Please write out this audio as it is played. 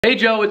Hey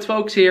Joe, it's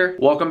Folks here.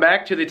 Welcome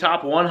back to the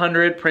top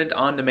 100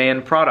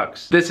 print-on-demand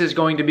products. This is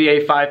going to be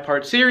a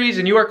 5-part series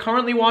and you are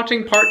currently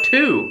watching part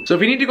 2. So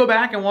if you need to go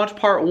back and watch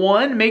part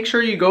 1, make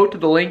sure you go to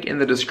the link in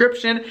the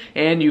description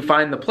and you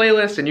find the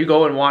playlist and you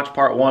go and watch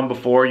part 1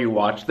 before you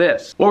watch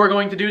this. What we're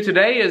going to do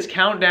today is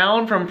count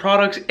down from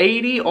products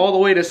 80 all the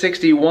way to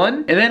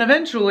 61 and then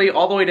eventually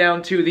all the way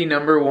down to the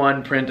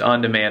 #1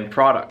 print-on-demand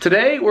product.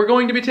 Today we're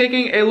going to be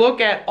taking a look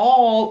at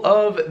all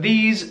of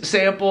these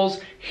samples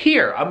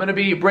here. I'm going to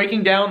be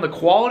breaking down the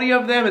quality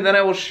of them and then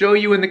I will show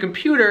you in the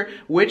computer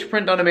which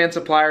print-on-demand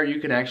supplier you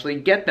can actually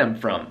get them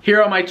from.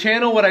 Here on my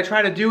channel, what I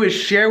try to do is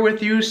share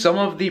with you some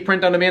of the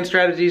print-on-demand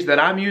strategies that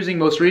I'm using.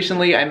 Most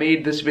recently, I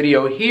made this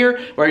video here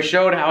where I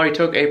showed how I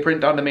took a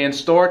print-on-demand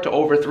store to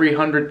over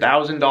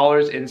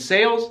 $300,000 in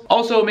sales.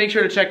 Also, make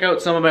sure to check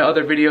out some of my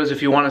other videos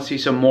if you want to see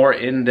some more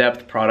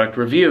in-depth product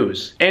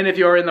reviews. And if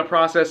you're in the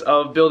process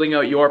of building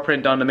out your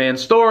print-on-demand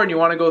store and you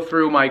want to go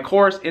through my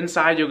course,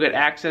 inside you'll get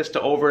access to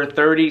over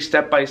 30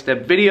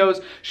 step-by-step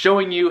videos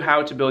showing you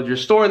how to build your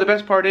store. The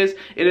best part is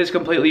it is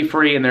completely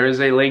free and there is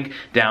a link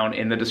down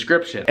in the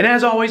description. And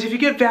as always, if you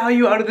get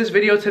value out of this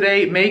video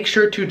today, make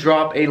sure to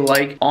drop a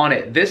like on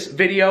it. This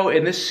video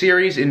and this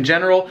series in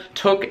general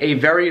took a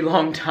very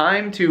long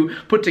time to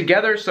put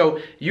together, so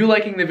you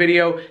liking the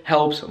video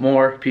helps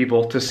more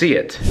people to see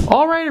it.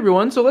 Alright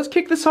everyone, so let's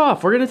kick this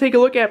off. We're going to take a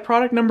look at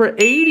product number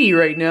 80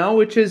 right now,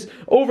 which is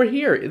over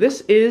here.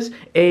 This is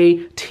a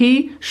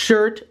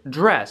t-shirt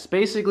dress.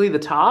 Basically the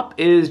top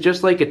is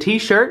just like a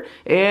t-shirt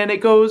and it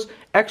goes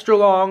extra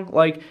long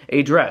like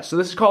a dress. So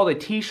this is called a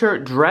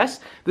t-shirt dress.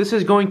 This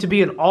is going to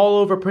be an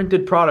all-over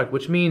printed product,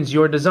 which means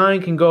your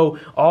design can go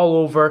all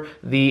over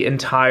the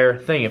entire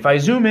thing. If I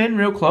zoom in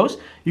real close,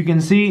 you can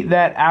see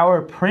that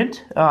our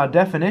print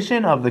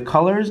definition of the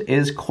colors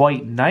is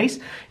quite nice.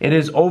 It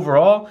is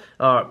overall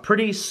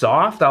pretty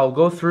soft. I'll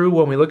go through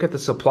when we look at the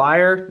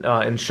supplier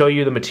and show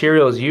you the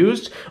materials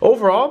used.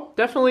 Overall,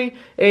 definitely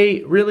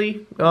a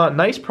really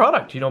nice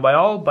product, you know, by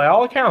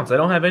all accounts. I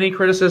don't have any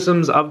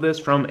criticisms of this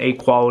from a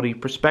quality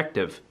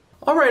perspective.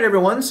 Alright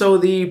everyone, so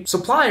the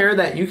supplier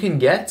that you can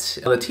get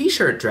the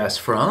t-shirt dress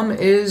from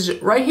is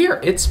right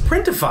here. It's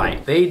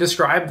Printify. They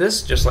describe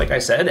this, just like I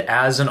said,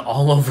 as an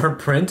all-over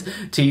print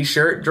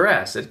t-shirt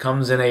dress. It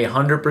comes in a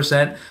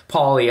 100%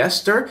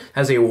 polyester,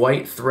 has a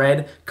white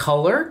thread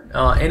color,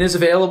 and is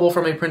available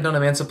from a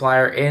print-on-demand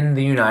supplier in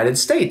the United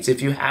States.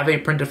 If you have a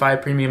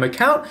Printify premium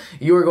account,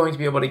 you are going to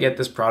be able to get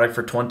this product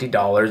for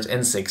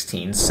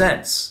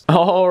 $20.16.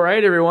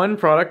 Alright everyone,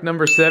 product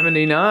number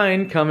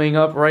 79 coming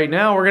up right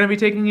now. We're going to be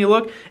taking a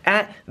look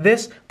at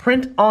this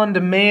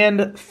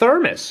print-on-demand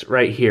thermos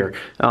right here.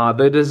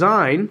 The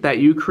design that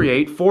you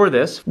create for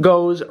this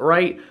goes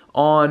right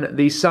on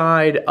the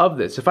side of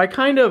this. If I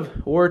kind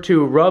of were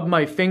to rub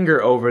my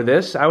finger over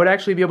this, I would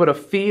actually be able to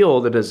feel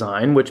the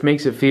design, which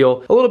makes it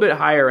feel a little bit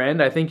higher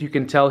end. I think you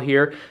can tell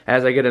here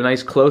as I get a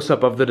nice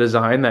close-up of the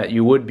design that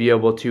you would be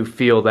able to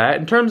feel that.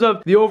 In terms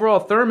of the overall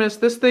thermos,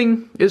 this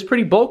thing is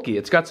pretty bulky.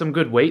 It's got some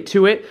good weight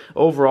to it.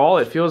 Overall,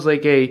 it feels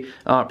like a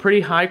pretty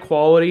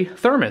high-quality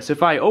thermos.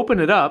 If I open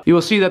it up, you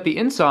will see that the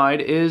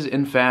inside is,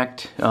 in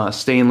fact,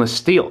 stainless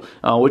steel,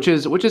 which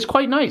is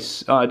quite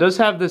nice. It does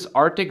have this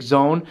Arctic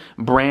Zone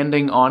branding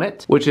on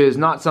it, which is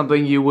not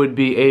something you would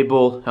be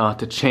able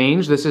to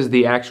change. This is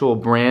the actual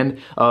brand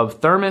of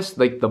thermos,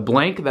 like the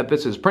blank that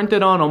this is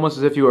printed on, almost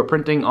as if you were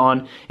printing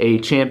on a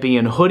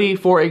Champion hoodie,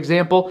 for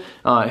example.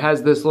 It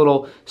has this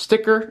little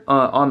sticker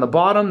on the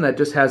bottom that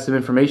just has some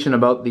information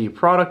about the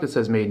product. It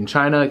says made in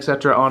China,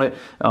 etc. on it.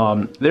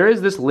 There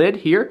is this lid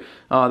here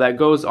that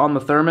goes on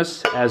the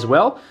thermos as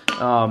well.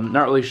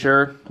 Not really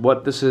sure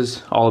what this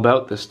is all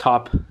about, this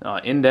top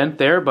indent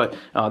there, but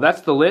that's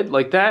the lid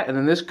like that, and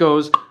then this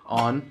goes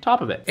on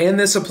top of it. And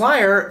the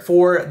supplier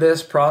for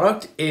this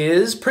product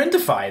is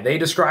Printify. They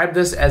describe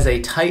this as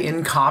a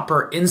Titan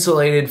copper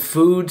insulated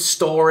food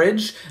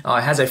storage.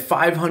 It has a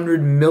 500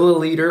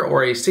 milliliter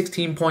or a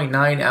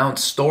 16.9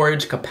 ounce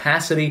storage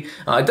capacity.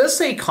 It does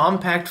say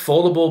compact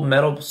foldable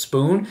metal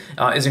spoon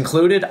is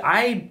included.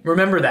 I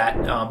remember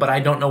that, but I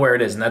don't know where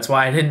it is, and that's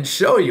why I didn't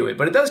show you it.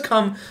 But it does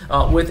come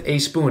with a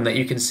spoon that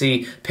you can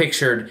see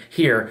pictured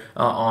here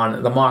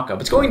on the mock-up.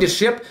 It's going to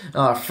ship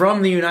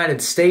from the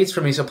United States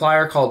from a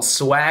supplier called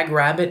Swag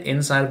Rabbit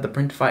inside of the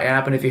Printify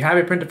app, and if you have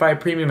a Printify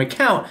premium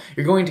account,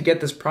 you're going to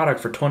get this product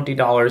for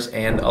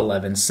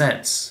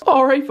 $20.11.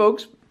 Alright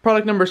folks,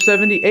 product number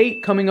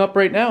 78 coming up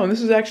right now, and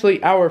this is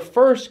actually our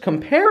first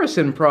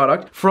comparison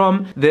product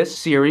from this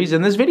series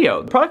in this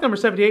video. Product number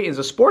 78 is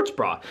a sports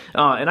bra,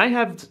 and I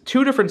have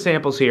two different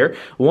samples here.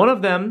 One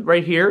of them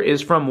right here is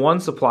from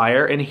one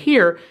supplier, and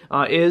here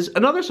is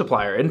another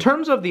supplier. In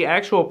terms of the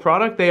actual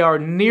product, they are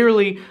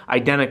nearly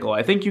identical.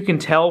 I think you can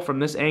tell from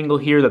this angle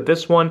here that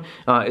this one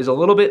is a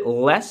little bit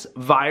less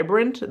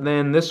vibrant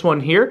than this one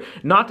here.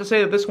 Not to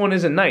say that this one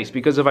isn't nice,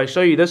 because if I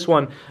show you this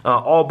one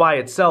all by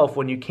itself,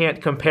 when you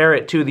can't compare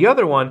it to to the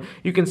other one,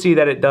 you can see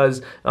that it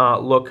does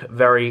look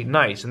very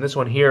nice. And this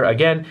one here,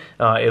 again,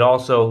 it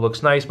also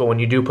looks nice, but when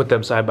you do put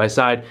them side by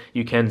side,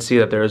 you can see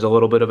that there is a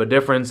little bit of a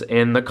difference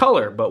in the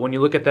color. But when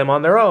you look at them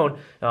on their own,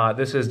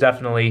 this is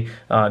definitely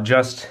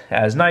just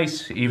as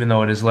nice, even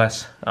though it is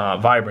less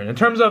vibrant. In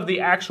terms of the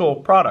actual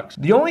products,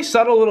 the only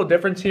subtle little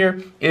difference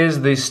here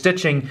is the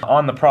stitching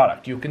on the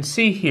product. You can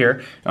see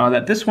here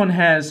that this one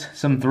has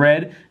some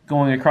thread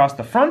going across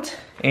the front,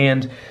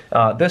 and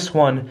this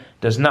one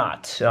does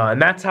not.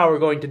 And that's how we're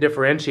going to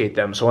differentiate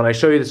them. So when I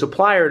show you the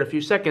supplier in a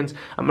few seconds,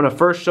 I'm going to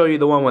first show you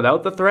the one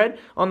without the thread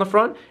on the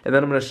front, and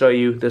then I'm going to show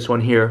you this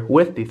one here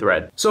with the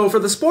thread. So for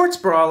the sports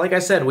bra, like I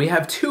said, we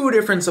have two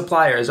different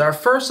suppliers. Our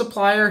first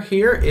supplier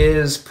here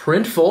is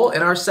Printful,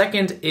 and our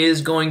second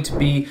is going to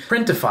be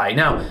Printify.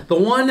 Now, the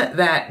one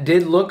that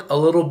did look a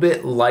little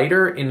bit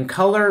lighter in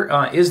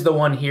color is the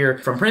one here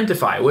from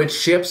Printify, which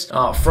ships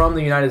from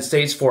the United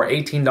States for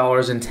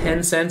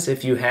 $18.10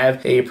 if you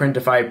have a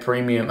Printify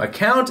premium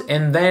account.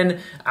 And then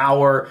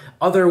our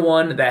other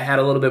one that had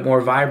a little bit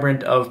more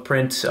vibrant of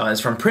print is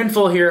from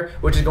Printful here,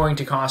 which is going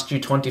to cost you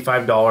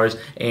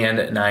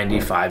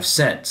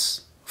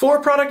 $25.95. For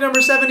product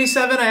number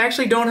 77, I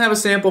actually don't have a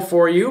sample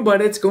for you,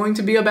 but it's going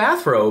to be a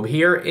bathrobe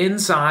here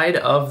inside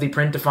of the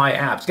Printify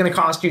app. It's going to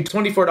cost you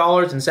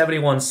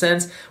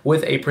 $24.71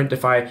 with a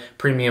Printify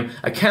premium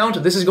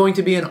account. This is going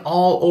to be an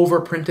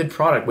all-over printed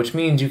product, which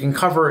means you can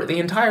cover the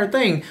entire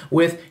thing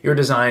with your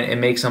design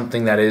and make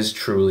something that is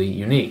truly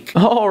unique.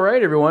 All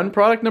right, everyone,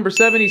 product number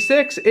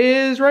 76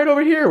 is right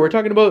over here. We're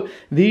talking about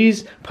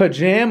these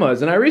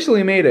pajamas, and I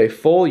recently made a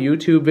full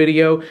YouTube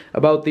video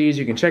about these.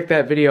 You can check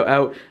that video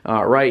out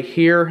right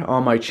here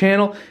on my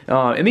channel,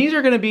 and these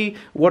are going to be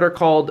what are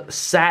called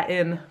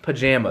satin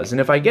pajamas.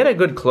 And if I get a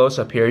good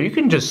close-up here, you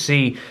can just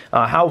see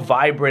how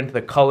vibrant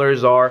the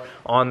colors are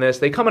on this.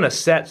 They come in a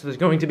set, so there's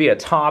going to be a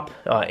top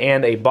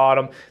and a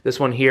bottom. This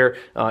one here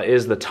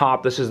is the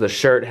top. This is the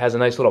shirt. It has a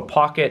nice little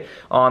pocket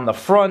on the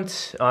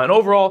front, and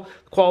overall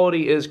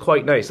quality is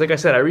quite nice. Like I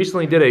said, I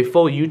recently did a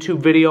full YouTube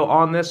video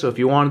on this, so if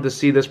you wanted to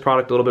see this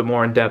product a little bit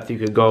more in depth, you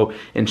could go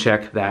and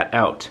check that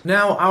out.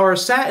 Now, our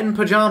satin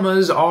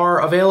pajamas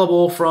are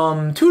available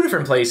from two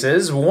different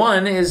places.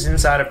 One is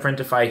inside of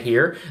Printify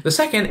here. The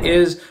second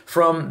is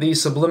from the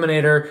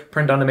Subliminator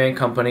print-on-demand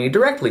company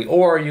directly,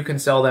 or you can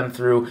sell them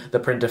through the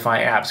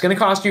Printify app. It's going to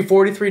cost you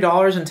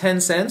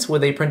 $43.10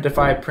 with a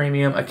Printify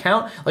premium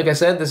account. Like I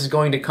said, this is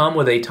going to come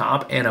with a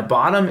top and a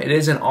bottom. It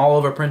is an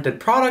all-over printed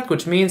product,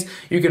 which means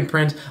you can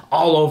print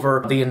all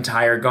over the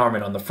entire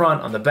garment, on the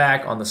front, on the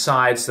back, on the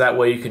sides, so that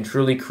way you can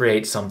truly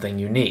create something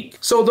unique.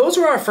 So those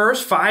are our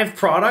first 5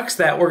 products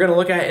that we're going to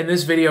look at in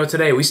this video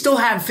today. We still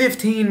have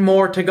 15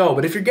 more to go,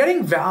 but if you're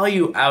getting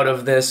value out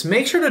of this,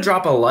 make sure to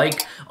drop a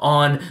like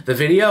on the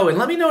video and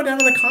let me know down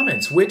in the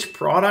comments which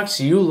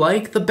products you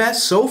like the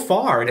best so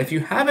far. And if you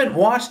haven't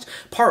watched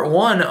part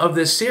 1 of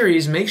this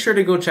series, make sure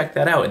to go check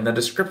that out. In the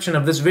description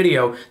of this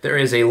video, there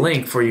is a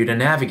link for you to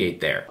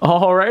navigate there.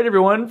 All right,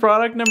 everyone,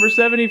 product number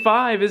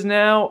 75 is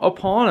now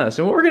upon us.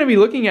 And what we're going to be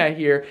looking at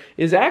here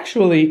is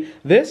actually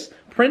this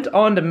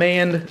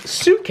print-on-demand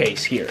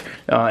suitcase here.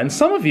 And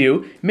some of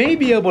you may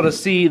be able to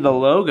see the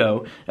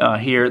logo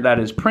here that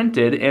is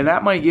printed, and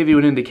that might give you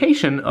an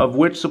indication of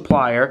which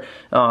supplier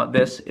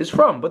this is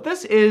from. But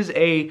this is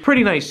a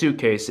pretty nice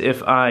suitcase,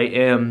 if I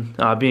am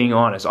being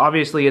honest.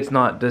 Obviously, it's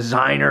not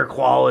designer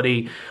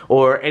quality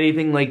or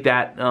anything like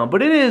that,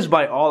 but it is,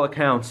 by all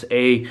accounts,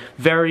 a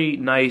very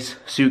nice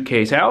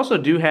suitcase. I also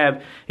do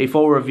have a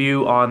full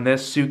review on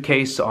this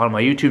suitcase on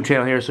my YouTube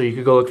channel here, so you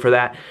could go look for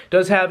that. It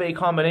does have a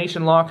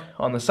combination lock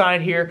on the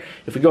side here.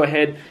 If we go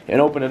ahead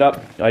and open it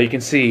up, you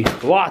can see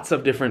lots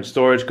of different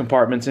storage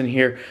compartments in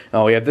here.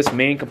 We have this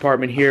main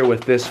compartment here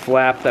with this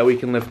flap that we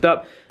can lift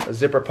up, a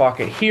zipper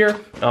pocket here.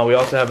 We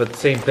also have the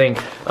same thing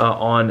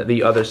on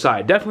the other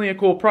side. Definitely a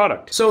cool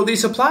product. So the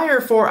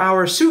supplier for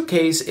our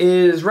suitcase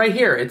is right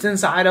here. It's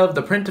inside of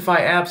the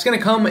Printify app. It's going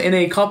to come in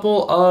a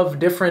couple of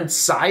different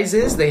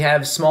sizes. They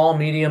have small,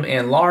 medium,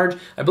 and large.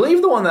 I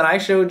believe the one that I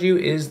showed you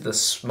is the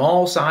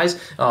small size,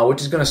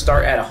 which is going to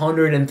start at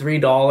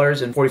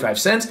 $103.45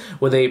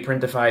 with a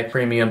Printify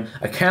premium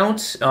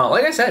account.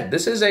 Like I said,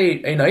 this is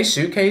a nice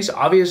suitcase.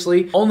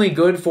 Obviously, only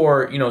good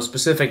for,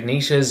 specific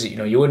niches.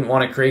 You wouldn't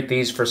want to create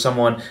these for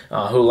someone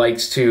who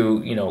likes to,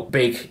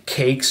 bake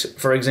cakes,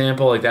 for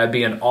example. Like, that'd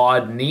be an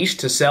odd niche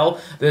to sell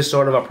this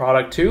sort of a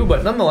product to.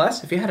 But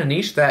nonetheless, if you had a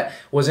niche that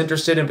was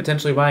interested in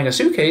potentially buying a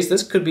suitcase,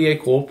 this could be a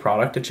cool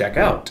product to check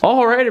out.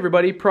 All right,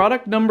 everybody,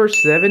 product number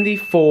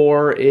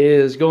 74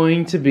 is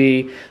going to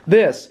be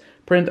this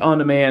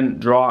print-on-demand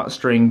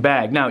drawstring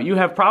bag. Now, you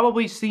have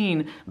probably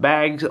seen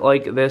bags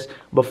like this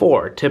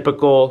before.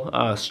 Typical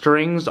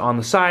strings on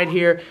the side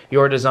here.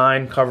 Your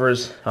design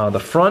covers the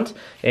front,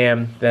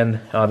 and then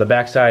the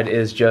back side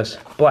is just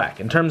black.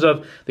 In terms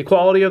of the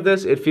quality of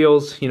this, it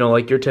feels,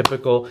 like your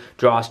typical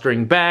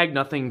drawstring bag.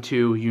 Nothing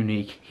too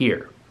unique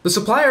here. The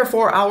supplier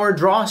for our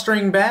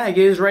drawstring bag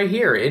is right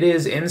here. It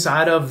is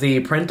inside of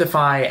the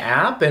Printify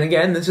app, and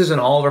again, this is an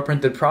all-over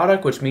printed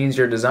product, which means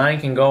your design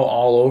can go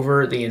all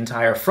over the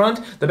entire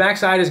front. The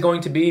backside is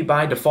going to be,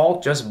 by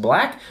default, just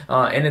black,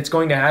 and it's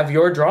going to have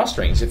your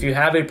drawstrings. If you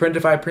have a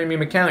Printify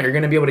Premium account, you're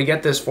going to be able to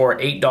get this for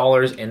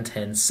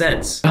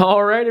 $8.10.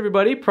 All right,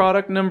 everybody,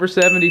 product number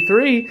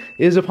 73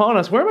 is upon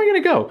us. Where am I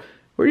going to go?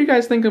 Where do you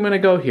guys think I'm going to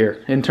go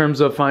here in terms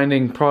of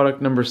finding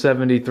product number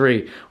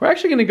 73? We're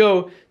actually going to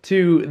go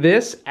to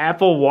this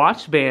Apple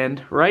Watch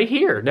band right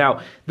here.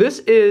 Now, this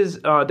is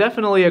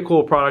definitely a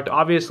cool product.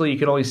 Obviously, you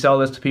can only sell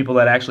this to people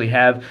that actually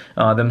have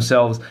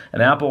themselves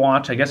an Apple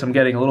Watch. I guess I'm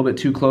getting a little bit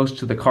too close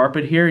to the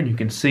carpet here, and you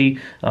can see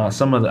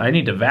some of the... I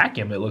need to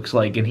vacuum, it looks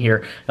like, in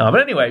here.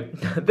 But anyway,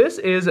 this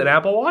is an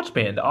Apple Watch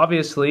band.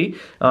 Obviously,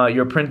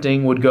 your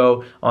printing would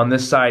go on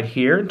this side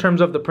here. In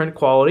terms of the print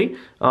quality,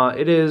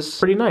 it is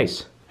pretty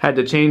nice. Had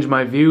to change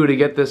my view to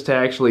get this to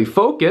actually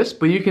focus,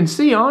 but you can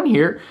see on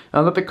here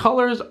that the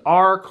colors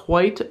are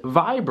quite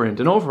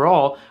vibrant, and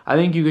overall I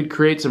think you could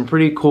create some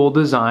pretty cool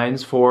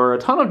designs for a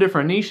ton of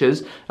different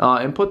niches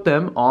and put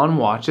them on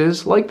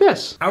watches like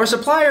this. Our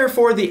supplier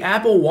for the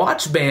Apple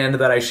Watch band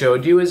that I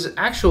showed you is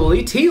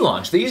actually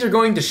T-Launch. These are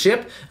going to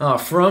ship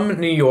from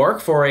New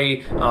York for a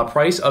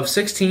price of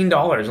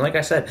 $16, and like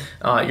I said,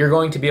 you're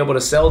going to be able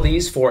to sell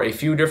these for a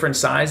few different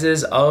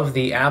sizes of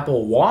the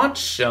Apple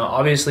Watch.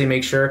 Obviously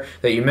make sure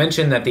that you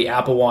mention that the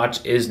Apple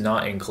Watch is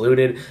not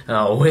included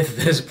with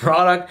this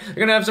product. They're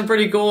going to have some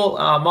pretty cool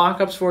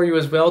mock-ups for you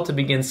as well to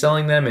begin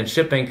selling them, and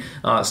shipping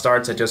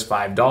starts at just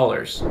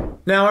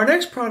 $5. Now our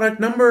next product,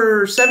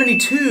 number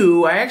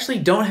 72, I actually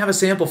don't have a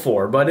sample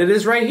for, but it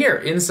is right here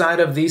inside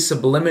of the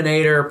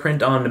Subliminator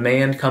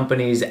print-on-demand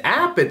company's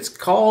app. It's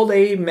called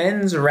a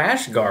men's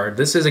rash guard.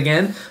 This is,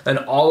 again, an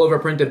all-over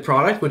printed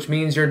product, which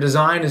means your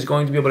design is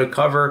going to be able to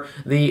cover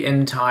the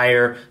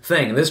entire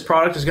thing. This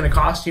product is going to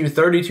cost you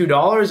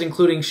 $32,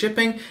 including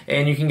shipping,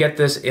 and you can get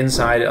this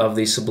inside of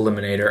the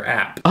Subliminator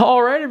app.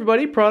 All right,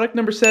 everybody, product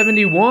number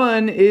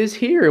 71 is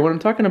here. What I'm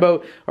talking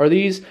about are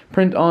these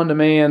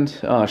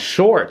print-on-demand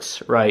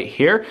shorts right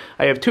here.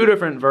 I have two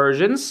different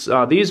versions.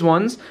 These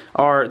ones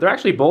they're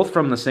actually both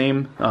from the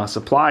same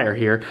supplier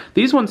here.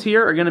 These ones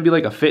here are going to be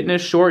like a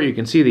fitness short. You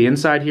can see the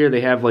inside here,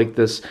 they have like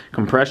this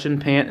compression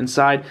pant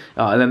inside,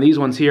 and then these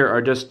ones here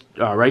are just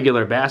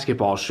regular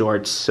basketball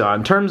shorts.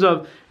 In terms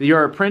of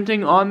your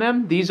printing on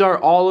them, these are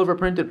all over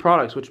printed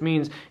products, which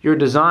means your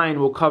design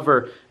will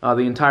cover the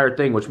entire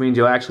thing, which means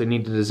you'll actually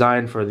need to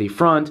design for the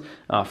front,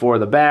 for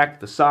the back,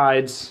 the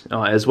sides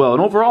as well.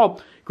 And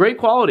overall, great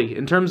quality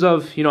in terms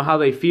of, you know, how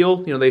they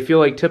feel. You know, they feel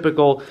like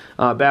typical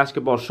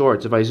basketball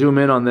shorts. If I zoom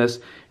in on this,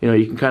 you know,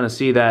 you can kind of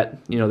see that,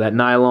 you know, that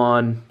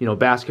nylon, you know,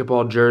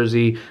 basketball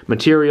jersey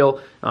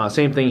material.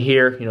 Same thing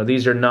here. You know,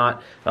 these are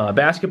not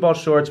basketball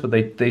shorts, but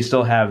they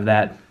still have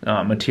that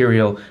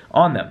material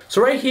on them.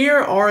 So right here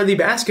are the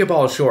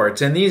basketball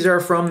shorts, and these are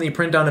from the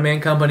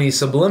print-on-demand company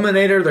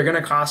Subliminator. They're going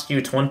to cost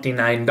you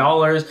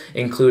 $29,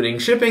 including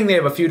shipping. They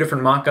have a few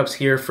different mock-ups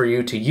here for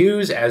you to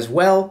use as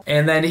well.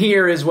 And then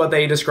here is what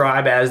they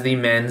describe as the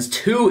men's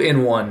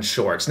 2-in-1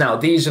 shorts. Now,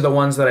 these are the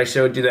ones that I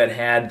showed you that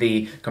had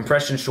the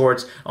compression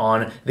shorts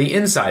on the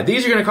inside.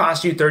 These are going to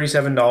cost you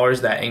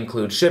 $37. That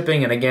includes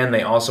shipping, and again,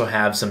 they also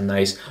have some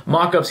nice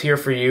mock-ups here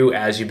for you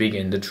as you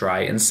begin to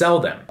try and sell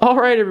them. All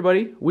right,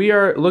 everybody, we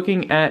are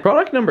looking at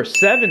product number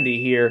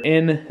 70 here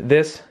in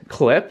this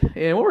clip,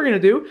 and what we're going to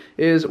do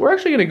is we're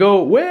actually going to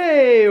go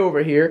way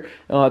over here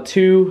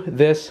to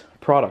this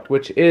product,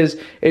 which is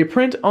a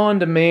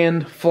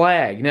print-on-demand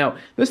flag. Now,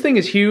 this thing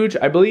is huge.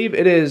 I believe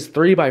it is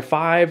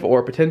 3x5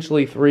 or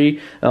potentially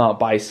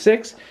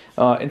 3x6.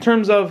 In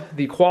terms of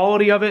the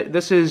quality of it,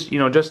 this is, you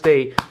know, just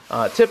a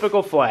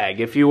typical flag.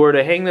 If you were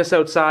to hang this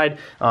outside,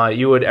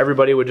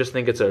 everybody would just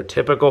think it's a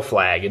typical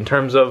flag. In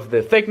terms of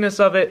the thickness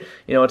of it,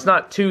 you know, it's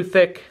not too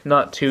thick,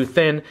 not too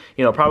thin.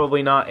 You know,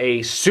 probably not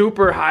a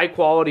super high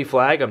quality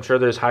flag. I'm sure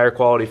there's higher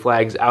quality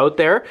flags out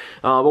there.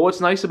 But what's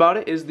nice about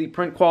it is the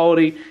print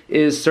quality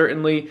is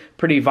certainly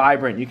pretty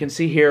vibrant. You can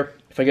see here,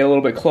 if I get a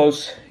little bit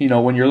close, you know,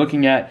 when you're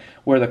looking at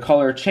where the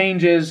color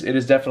changes, it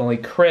is definitely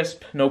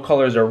crisp. No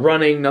colors are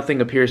running,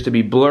 nothing appears to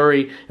be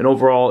blurry, and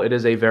overall it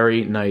is a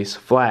very nice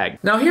flag.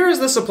 Now here is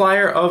the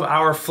supplier of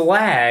our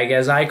flag,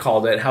 as I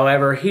called it.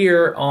 However,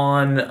 here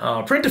on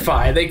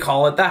Printify, they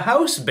call it the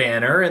house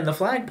banner, and the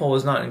flagpole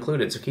is not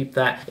included, so keep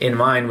that in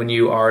mind when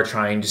you are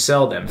trying to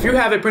sell them. If you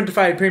have a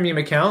Printify premium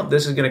account,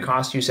 this is going to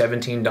cost you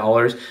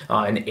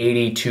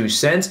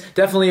 $17.82.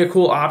 Definitely a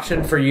cool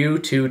option for you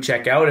to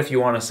check out if you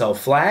want to sell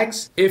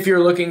flags. If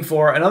you're looking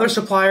for another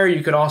supplier,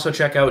 you could also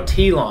also check out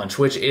T-Launch,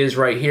 which is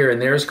right here,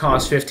 and theirs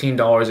costs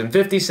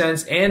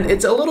 $15.50, and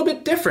it's a little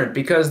bit different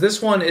because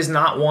this one is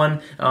not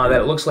one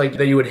that looks like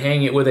that you would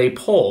hang it with a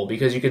pole,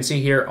 because you can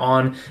see here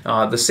on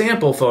the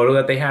sample photo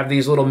that they have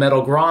these little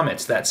metal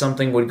grommets that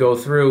something would go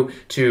through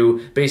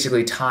to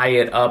basically tie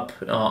it up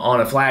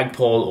on a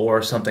flagpole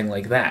or something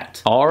like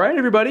that. All right,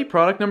 everybody,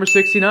 product number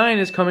 69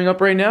 is coming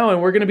up right now,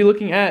 and we're going to be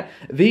looking at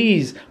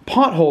these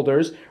pot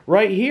holders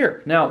right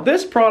here. Now,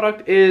 this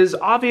product is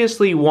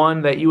obviously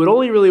one that you would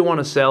only really want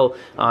to sell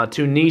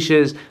to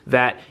niches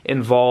that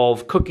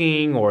involve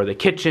cooking or the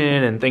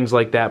kitchen and things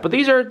like that. But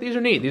these are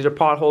neat. These are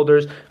pot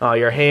holders.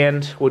 Your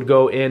hand would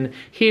go in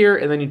here,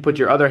 and then you'd put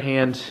your other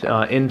hand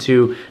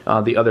into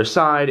the other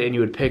side, and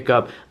you would pick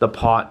up the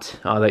pot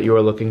that you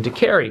are looking to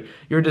carry.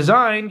 Your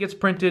design gets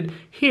printed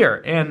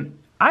here, and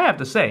I have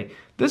to say,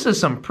 this is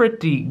some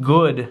pretty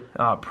good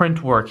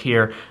print work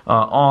here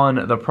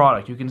on the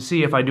product. You can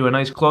see if I do a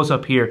nice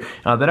close-up here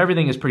that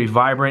everything is pretty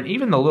vibrant.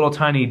 Even the little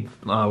tiny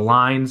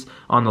lines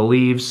on the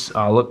leaves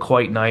look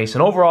quite nice.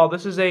 And overall,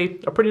 this is a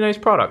pretty nice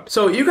product.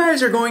 So you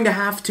guys are going to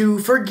have to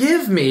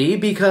forgive me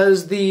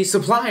because the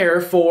supplier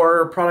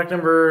for product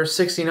number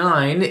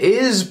 69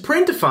 is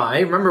Printify.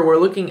 Remember, we're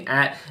looking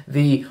at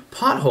the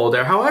pot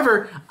holder.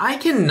 However, I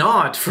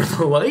cannot, for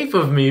the life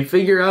of me,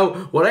 figure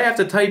out what I have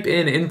to type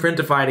in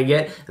Printify to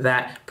get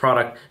that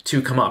product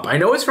to come up. I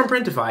know it's from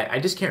Printify, I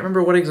just can't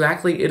remember what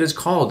exactly it is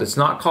called. It's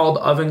not called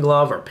oven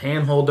glove or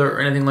pan holder or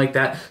anything like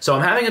that, so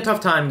I'm having a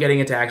tough time getting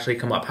it to actually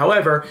come up.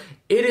 However,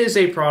 it is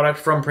a product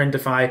from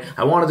Printify.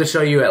 I wanted to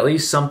show you at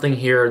least something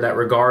here that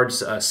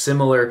regards a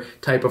similar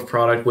type of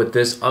product with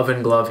this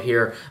oven glove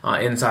here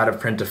inside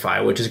of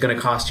Printify, which is going to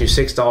cost you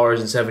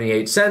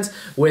 $6.78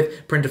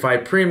 with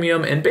Printify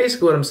Premium. And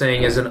basically what I'm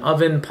saying is an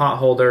oven pot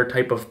holder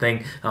type of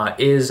thing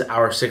is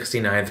our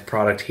 69th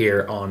product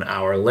here on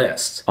our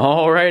list.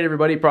 All right,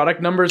 everybody,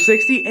 product number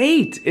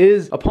 68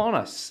 is upon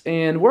us.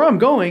 And where I'm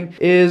going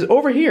is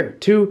over here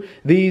to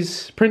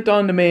these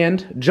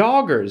print-on-demand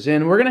joggers.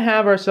 And we're going to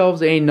have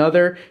ourselves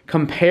another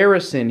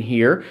comparison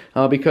here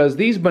because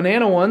these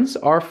banana ones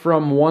are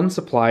from one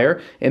supplier,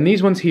 and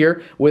these ones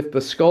here with the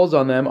skulls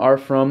on them are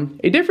from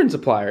a different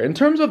supplier. In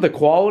terms of the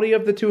quality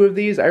of the two of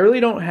these, I really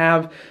don't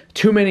have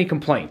too many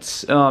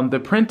complaints.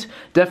 The print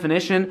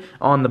definition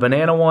on the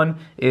banana one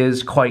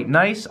is quite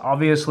nice.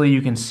 Obviously,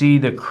 you can see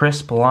the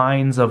crisp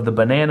lines of the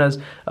bananas.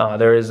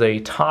 There is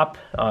a top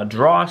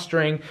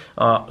drawstring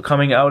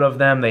coming out of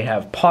them. They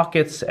have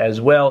pockets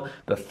as well.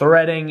 The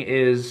threading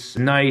is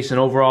nice, and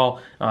overall,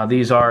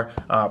 these are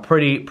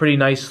pretty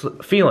nice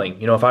feeling.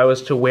 You know, if I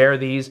was to wear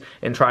these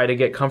and try to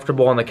get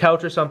comfortable on the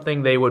couch or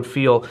something, they would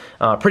feel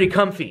pretty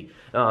comfy.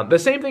 The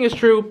same thing is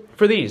true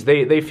for these.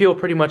 They feel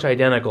pretty much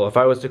identical. If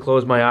I was to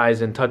close my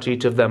eyes and touch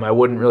each of them, I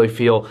wouldn't really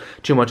feel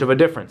too much of a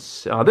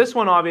difference. This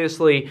one,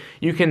 obviously,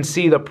 you can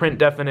see the print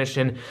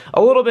definition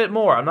a little bit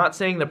more. I'm not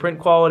saying the print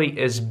quality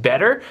is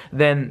better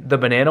than the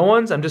banana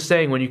ones. I'm just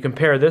saying when you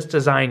compare this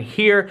design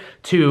here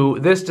to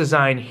this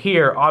design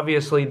here,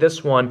 obviously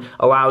this one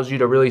allows you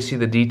to really see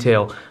the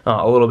detail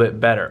a little bit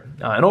better.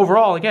 And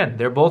overall, again,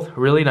 they're both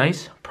really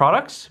nice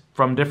products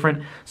from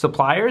different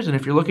suppliers, and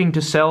if you're looking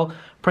to sell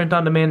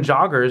print-on-demand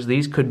joggers,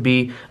 these could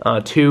be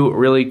two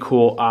really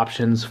cool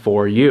options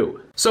for you.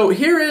 So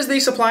here is the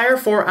supplier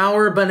for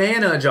our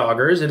banana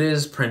joggers. It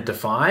is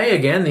Printify.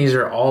 Again, these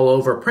are all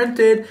over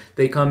printed.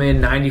 They come in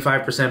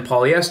 95%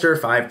 polyester,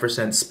 5%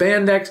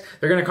 spandex.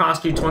 They're going to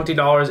cost you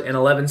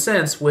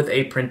 $20.11 with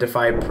a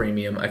Printify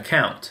Premium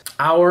account.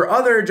 Our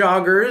other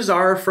joggers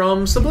are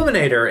from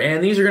Subliminator,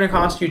 and these are going to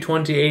cost you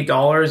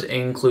 $28,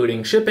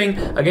 including shipping.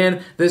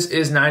 Again, this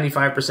is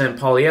 95%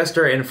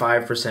 polyester and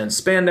 5%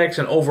 spandex,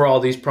 and overall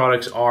these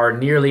products are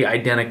nearly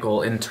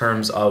identical in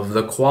terms of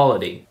the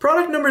quality.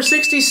 Product number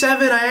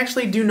 67, I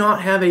actually do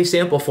not have a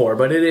sample for,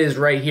 but it is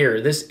right here.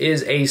 This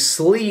is a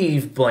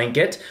sleeve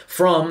blanket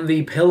from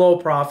the Pillow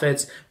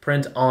Profits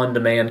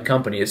print-on-demand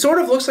company. It sort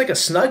of looks like a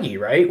Snuggie,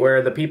 right?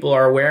 Where the people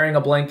are wearing a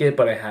blanket,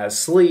 but it has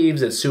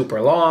sleeves, it's super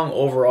long.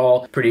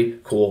 Overall, pretty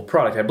cool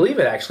product. I believe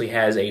it actually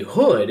has a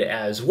hood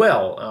as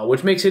well,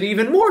 which makes it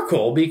even more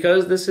cool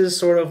because this is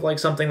sort of like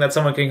something that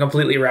someone can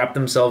completely wrap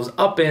themselves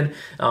up in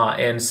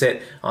and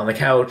sit on the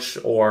couch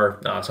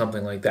or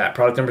something like that.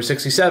 Product number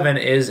 67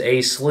 is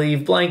a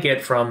sleeve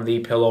blanket from the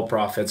Pillow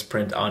Profits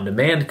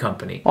print-on-demand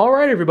company. All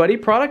right, everybody,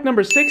 product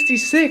number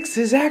 66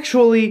 is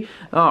actually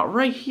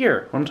right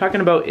here. What I'm talking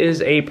about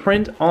is a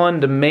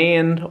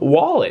print-on-demand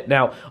wallet.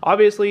 Now,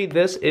 obviously,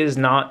 this is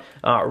not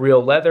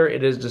real leather.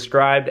 It is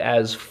described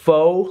as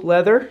faux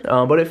leather,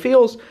 but it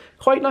feels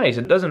quite nice.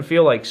 It doesn't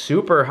feel like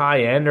super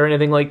high-end or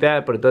anything like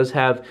that, but it does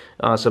have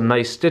some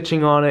nice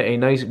stitching on it, a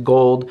nice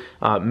gold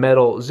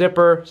metal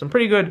zipper, some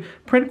pretty good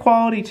print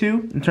quality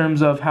too, in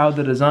terms of how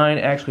the design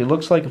actually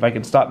looks like. If I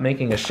can stop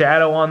making a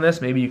shadow on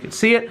this, maybe you can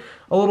see it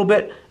a little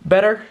bit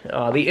better.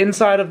 The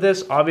inside of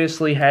this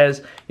obviously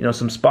has, you know,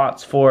 some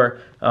spots for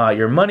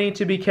your money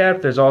to be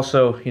kept. There's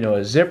also, you know,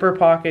 a zipper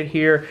pocket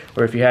here,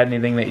 or if you had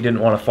anything that you didn't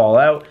want to fall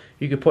out,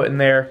 you could put in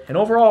there. And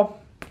overall,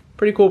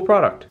 pretty cool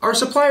product. Our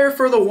supplier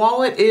for the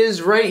wallet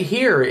is right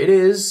here. It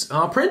is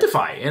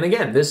Printify. And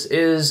again, this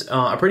is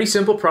a pretty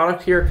simple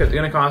product here. It's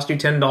going to cost you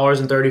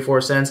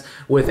 $10.34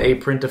 with a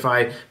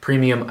Printify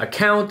premium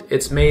account.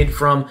 It's made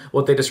from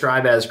what they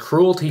describe as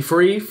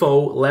cruelty-free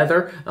faux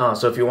leather.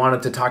 So if you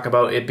wanted to talk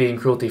about it being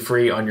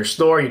cruelty-free on your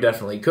store, you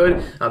definitely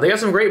could. They got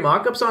some great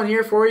mock-ups on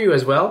here for you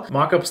as well.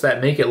 Mock-ups that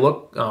make it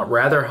look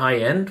rather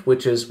high-end,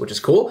 which is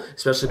cool,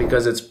 especially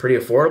because it's pretty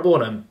affordable,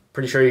 and I'm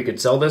pretty sure you could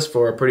sell this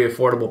for a pretty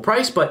affordable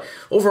price, but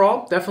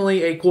overall,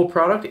 definitely a cool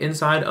product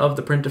inside of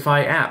the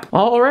Printify app.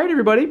 All right,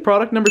 everybody,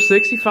 product number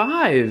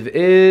 65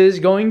 is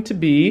going to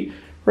be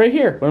right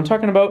here. What I'm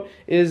talking about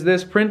is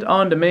this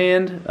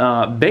print-on-demand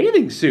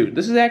bathing suit.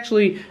 This is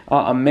actually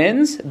a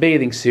men's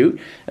bathing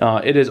suit.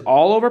 It is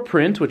all over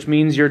print, which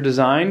means your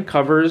design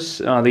covers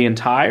the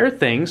entire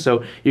thing,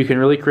 so you can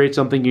really create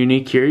something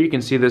unique here. You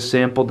can see this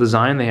sample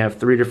design. They have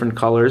 3 different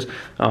colors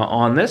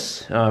on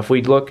this. If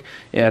we look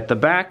at the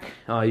back,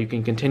 you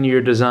can continue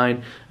your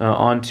design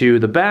onto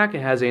the back.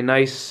 It has a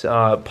nice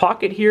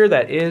pocket here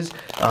that is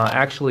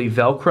actually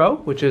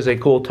Velcro, which is a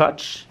cool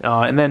touch,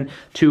 and then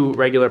 2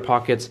 regular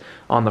pockets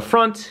on the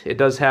front. It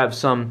does have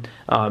some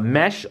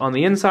mesh on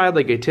the inside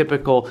like a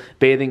typical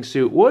bathing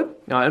suit would.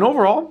 And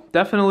overall,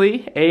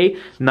 definitely a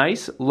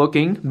nice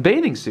looking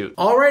bathing suit.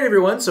 All right,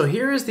 everyone, so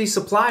here is the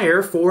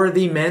supplier for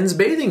the men's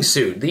bathing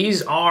suit.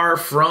 These are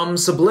from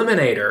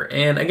Subliminator.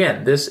 And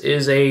again, this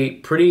is a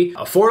pretty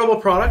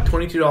affordable product,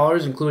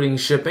 $22 including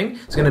shipping.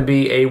 It's gonna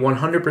be a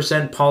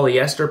 100%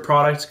 polyester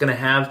product. It's gonna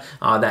have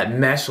that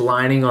mesh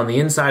lining on the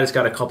inside. It's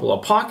got a couple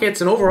of pockets,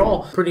 and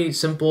overall, pretty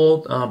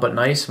simple but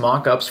nice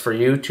mock-ups for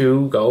you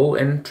to go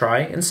and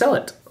try and sell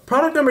it.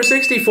 Product number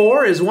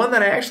 64 is one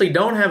that I actually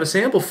don't have a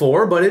sample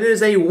for, but it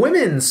is a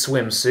women's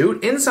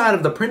swimsuit. Inside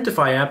of the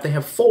Printify app, they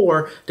have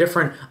 4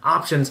 different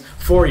options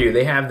for you.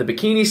 They have the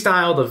bikini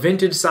style, the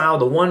vintage style,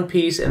 the one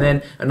piece, and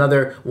then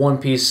another one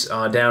piece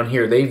down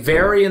here. They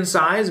vary in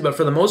size, but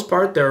for the most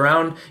part, they're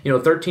around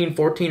 $13,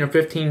 $14, or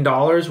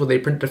 $15 with a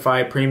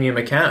Printify premium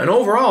account. And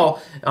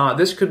overall,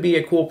 this could be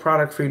a cool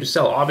product for you to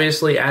sell.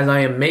 Obviously, as I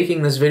am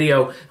making this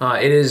video,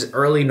 it is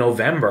early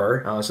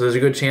November, so there's a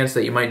good chance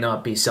that you might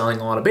not be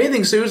selling a lot of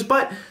bathing suits,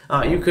 but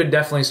you could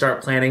definitely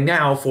start planning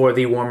now for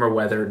the warmer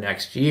weather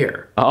next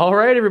year. All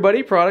right,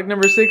 everybody, product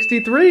number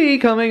 63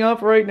 coming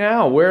up right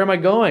now. Where am I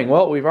going?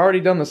 Well, we've already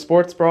done the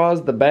sports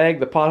bras, the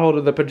bag, the pot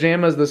holder, the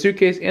pajamas, the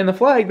suitcase, and the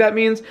flag. That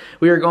means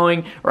we are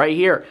going right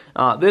here.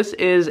 This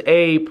is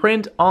a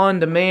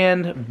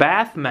print-on-demand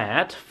bath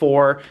mat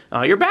for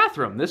your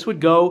bathroom. This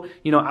would go,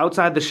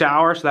 outside the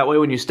shower, so that way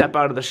when you step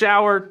out of the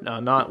shower,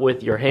 not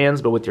with your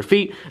hands, but with your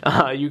feet,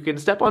 you can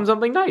step on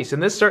something nice.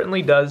 And this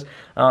certainly does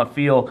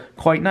feel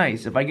quite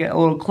nice. If I get a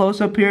little close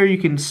up here, you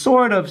can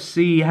sort of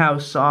see how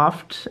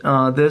soft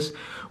this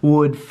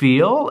would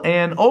feel,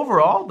 and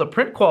overall the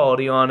print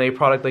quality on a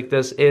product like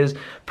this is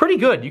pretty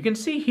good. You can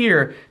see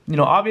here,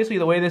 obviously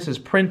the way this is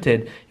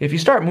printed, if you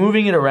start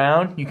moving it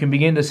around, you can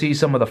begin to see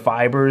some of the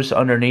fibers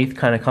underneath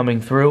kind of coming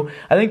through.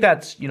 I think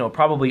that's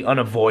probably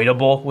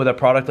unavoidable with a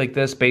product like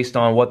this based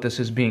on what this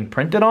is being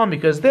printed on,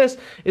 because this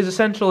is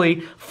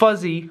essentially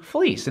fuzzy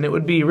fleece, and it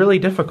would be really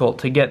difficult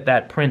to get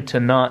that print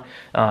to not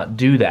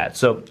do that.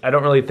 So I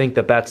don't really think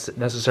that that's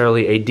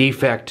necessarily a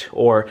defect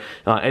or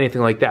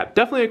anything like that.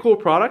 Definitely a cool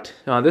product.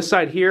 This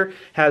side here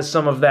has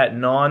some of that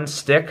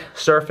non-stick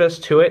surface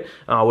to it,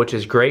 which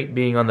is great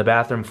being on the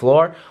bathroom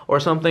floor or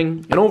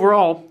something, and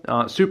overall,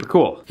 super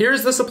cool.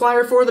 Here's the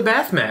supplier for the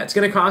bath mat. It's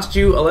gonna cost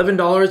you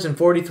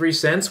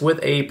 $11.43 with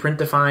a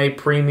Printify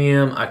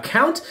premium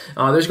account.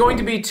 There's going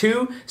to be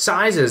 2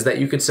 sizes that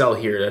you could sell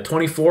here, a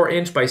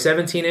 24-inch by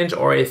 17-inch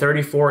or a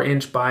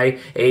 34-inch by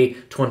a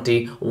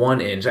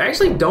 21-inch. I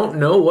actually don't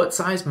know what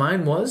size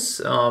mine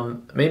was.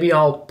 Maybe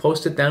I'll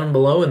post it down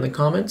below in the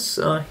comments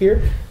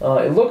here.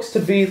 It looks to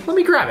be, let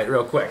me grab it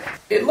real quick.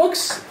 It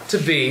looks to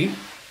be,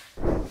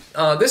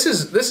 this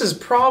is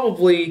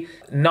probably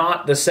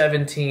not the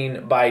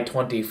 17 by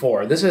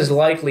 24. This is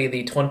likely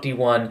the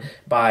 21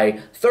 by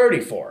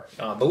 34,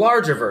 the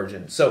larger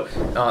version. So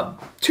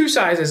 2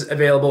 sizes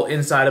available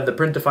inside of the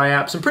Printify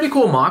app. Some pretty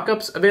cool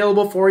mock-ups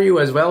available for you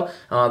as well.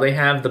 They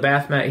have the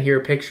bath mat here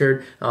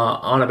pictured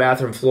on a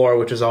bathroom floor,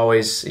 which is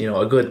always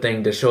a good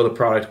thing to show the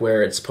product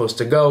where it's supposed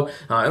to go.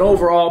 And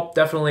overall,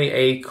 definitely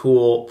a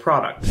cool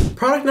product.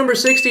 Product number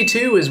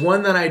 62 is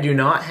one that I do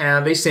not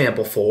have a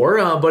sample for,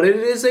 but it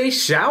is a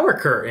shower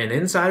curtain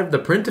inside of the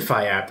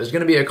Printify app. There's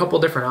going to be a couple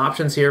different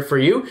options here for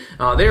you.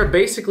 They are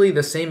basically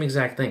the same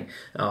exact thing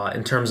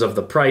in terms of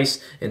the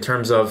price, in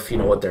terms of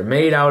what they're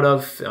made out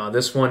of.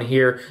 This one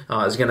here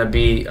is going to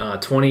be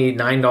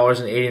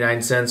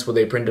 $29.89 with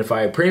a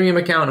Printify premium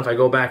account. If I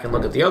go back and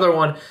look at the other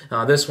one,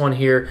 this one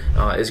here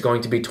is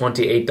going to be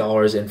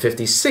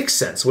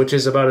 $28.56, which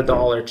is about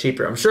 $1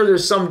 cheaper. I'm sure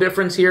there's some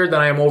difference here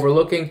that I am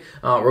overlooking.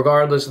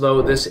 Regardless,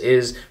 though, this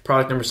is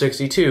product number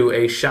 62,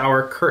 a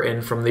shower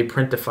curtain from the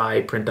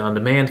Printify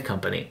print-on-demand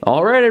company.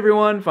 All right,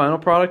 everyone, final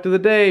product of the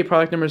day.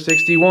 Product number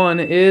 61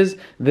 is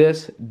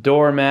this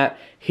doormat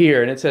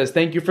here, and it says,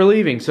 "Thank you for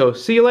leaving." So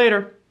see you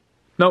later.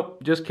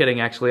 Nope, just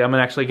kidding actually. I'm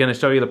actually going to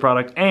show you the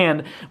product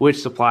and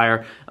which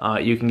supplier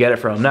you can get it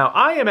from. Now,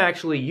 I am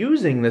actually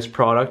using this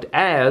product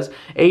as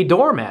a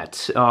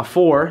doormat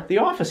for the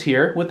office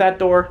here with that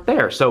door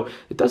there. So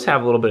it does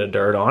have a little bit of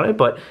dirt on it,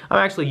 but I'm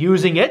actually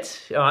using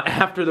it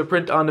after the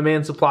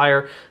print-on-demand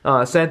supplier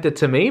sent it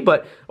to me.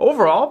 But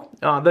overall,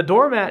 the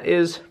doormat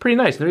is pretty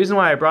nice. The reason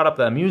why I brought up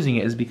that I'm using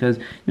it is because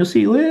you'll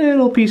see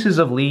little pieces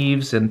of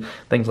leaves and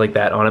things like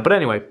that on it. But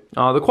anyway,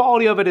 the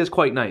quality of it is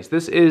quite nice.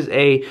 This is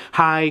a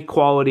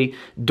high-quality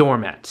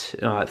doormat.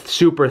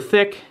 Super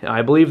thick.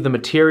 I believe the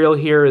material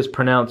here is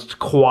pronounced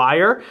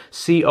coir,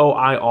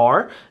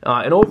 C-O-I-R.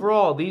 And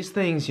overall, these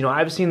things, you know,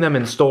 I've seen them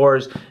in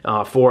stores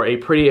for a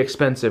pretty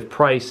expensive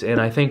price,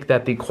 and I think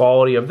that the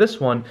quality of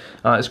this one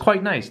is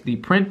quite nice. The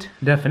print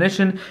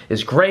definition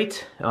is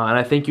great, and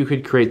I think you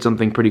could create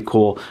something pretty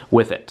cool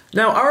with it.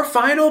 Now, our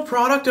final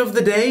product of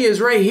the day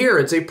is right here.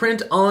 It's a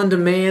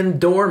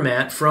print-on-demand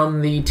doormat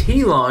from the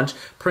T-Launch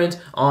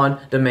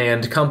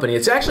print-on-demand company.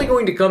 It's actually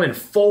going to come in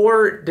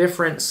 4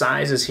 different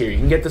sizes here. You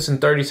can get this in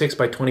 36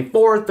 by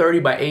 24, 30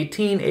 by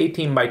 18,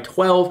 18 by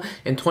 12,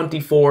 and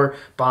 24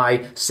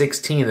 by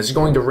 16. This is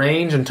going to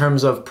range in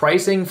terms of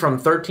pricing from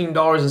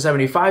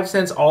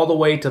 $13.75 all the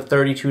way to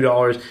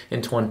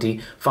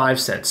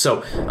 $32.25.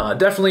 So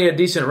definitely a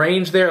decent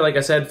range there. Like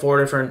I said, 4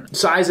 different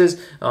sizes.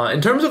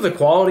 In terms of the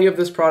quality of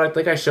this product,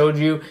 like I showed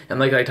you and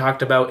like I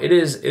talked about, it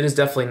is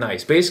definitely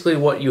nice. Basically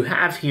what you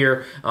have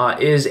here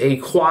is a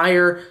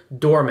coir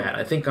doormat.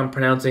 I think I'm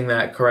pronouncing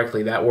that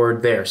correctly, that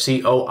word there,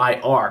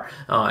 C-O-I-R.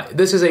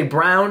 This is a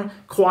brown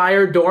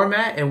coir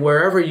doormat, and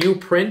wherever you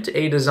print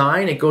a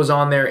design, it goes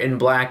on there in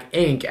black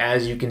ink,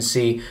 as you can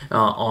see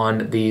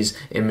on these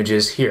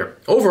images here.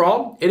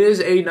 Overall, it is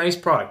a nice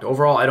product.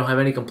 Overall, I don't have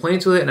any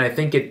complaints with it, and I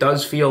think it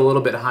does feel a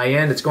little bit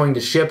high-end. It's going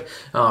to ship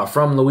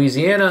from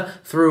Louisiana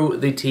through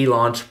the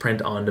T-Launch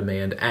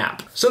print-on-demand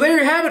app. So there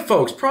you have it,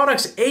 folks.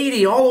 Products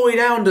 80 all the way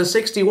down to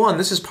 61.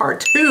 This is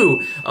part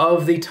 2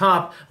 of the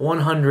top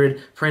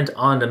 100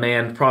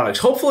 print-on-demand products.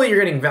 Hopefully you're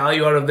getting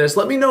value out of this.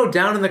 Let me know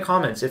down in the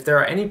comments if there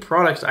are any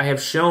products I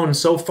have shown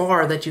so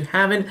far that you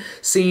haven't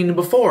seen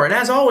before. And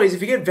as always,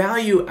 if you get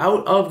value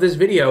out of this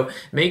video,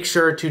 make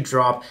sure to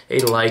drop a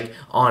like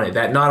on it.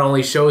 That not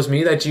only shows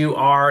me that you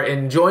are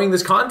enjoying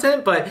this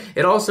content, but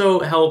it also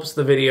helps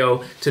the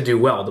video to do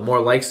well. The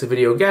more likes the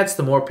video gets,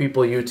 the more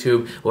people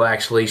YouTube will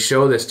actually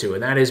show this to.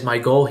 And that is my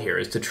goal here,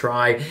 is to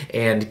try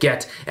and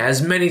get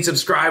as many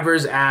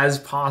subscribers as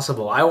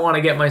possible. I want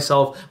to get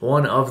myself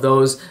one of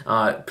those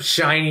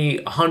shiny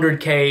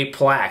 100K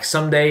plaques.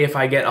 Someday, if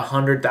I get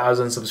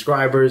 100,000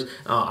 subscribers,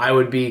 I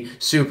would be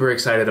super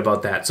excited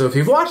about that. So if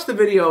you've watched the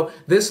video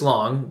this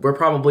long, we're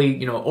probably,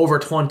 you know, over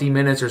 20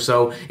 minutes or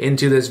so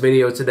into this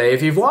video today.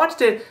 If you've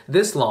watched it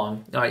this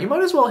long, you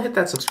might as well hit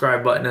that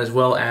subscribe button as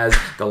well as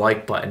the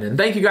like button. And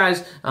thank you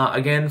guys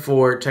again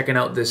for checking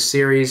out this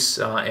series,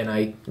 and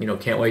I,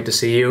 can't wait to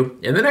see you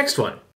in the next one.